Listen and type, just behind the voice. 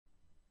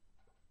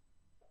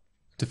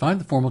To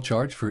find the formal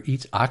charge for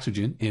each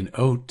oxygen in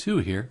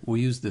O2 here, we'll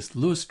use this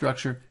Lewis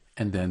structure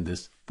and then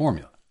this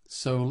formula.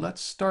 So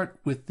let's start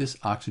with this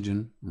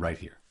oxygen right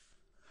here.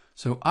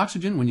 So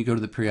oxygen, when you go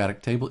to the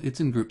periodic table, it's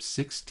in group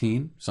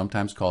 16,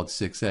 sometimes called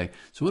 6A.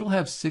 So it'll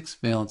have 6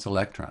 valence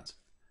electrons.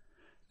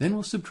 Then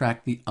we'll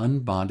subtract the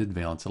unbonded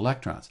valence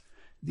electrons.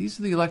 These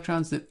are the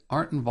electrons that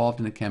aren't involved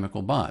in a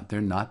chemical bond.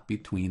 They're not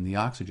between the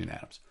oxygen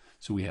atoms.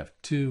 So we have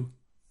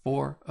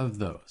 4 of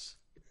those.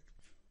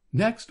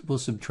 Next, we'll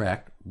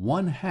subtract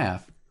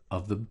 1/2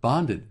 of the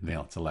bonded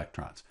valence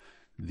electrons.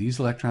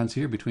 These electrons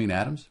here between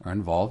atoms are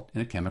involved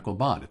in a chemical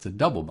bond. It's a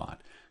double bond.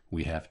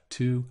 We have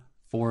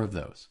 4 of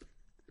those.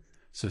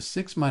 So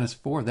 6 minus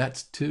 4,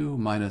 that's 2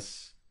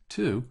 minus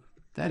 2,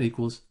 that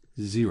equals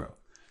 0.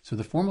 So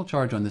the formal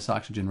charge on this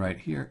oxygen right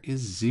here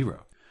is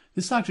 0.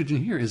 This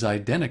oxygen here is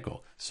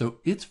identical, so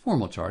its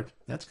formal charge,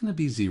 that's going to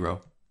be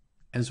 0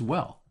 as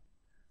well.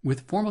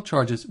 With formal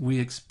charges, we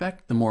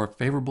expect the more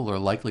favorable or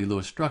likely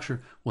Lewis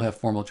structure will have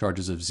formal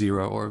charges of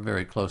 0 or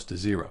very close to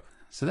 0.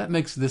 So that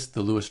makes this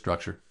the Lewis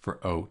structure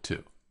for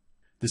O2.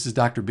 This is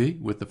Dr. B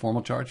with the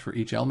formal charge for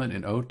each element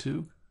in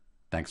O2.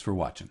 Thanks for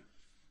watching.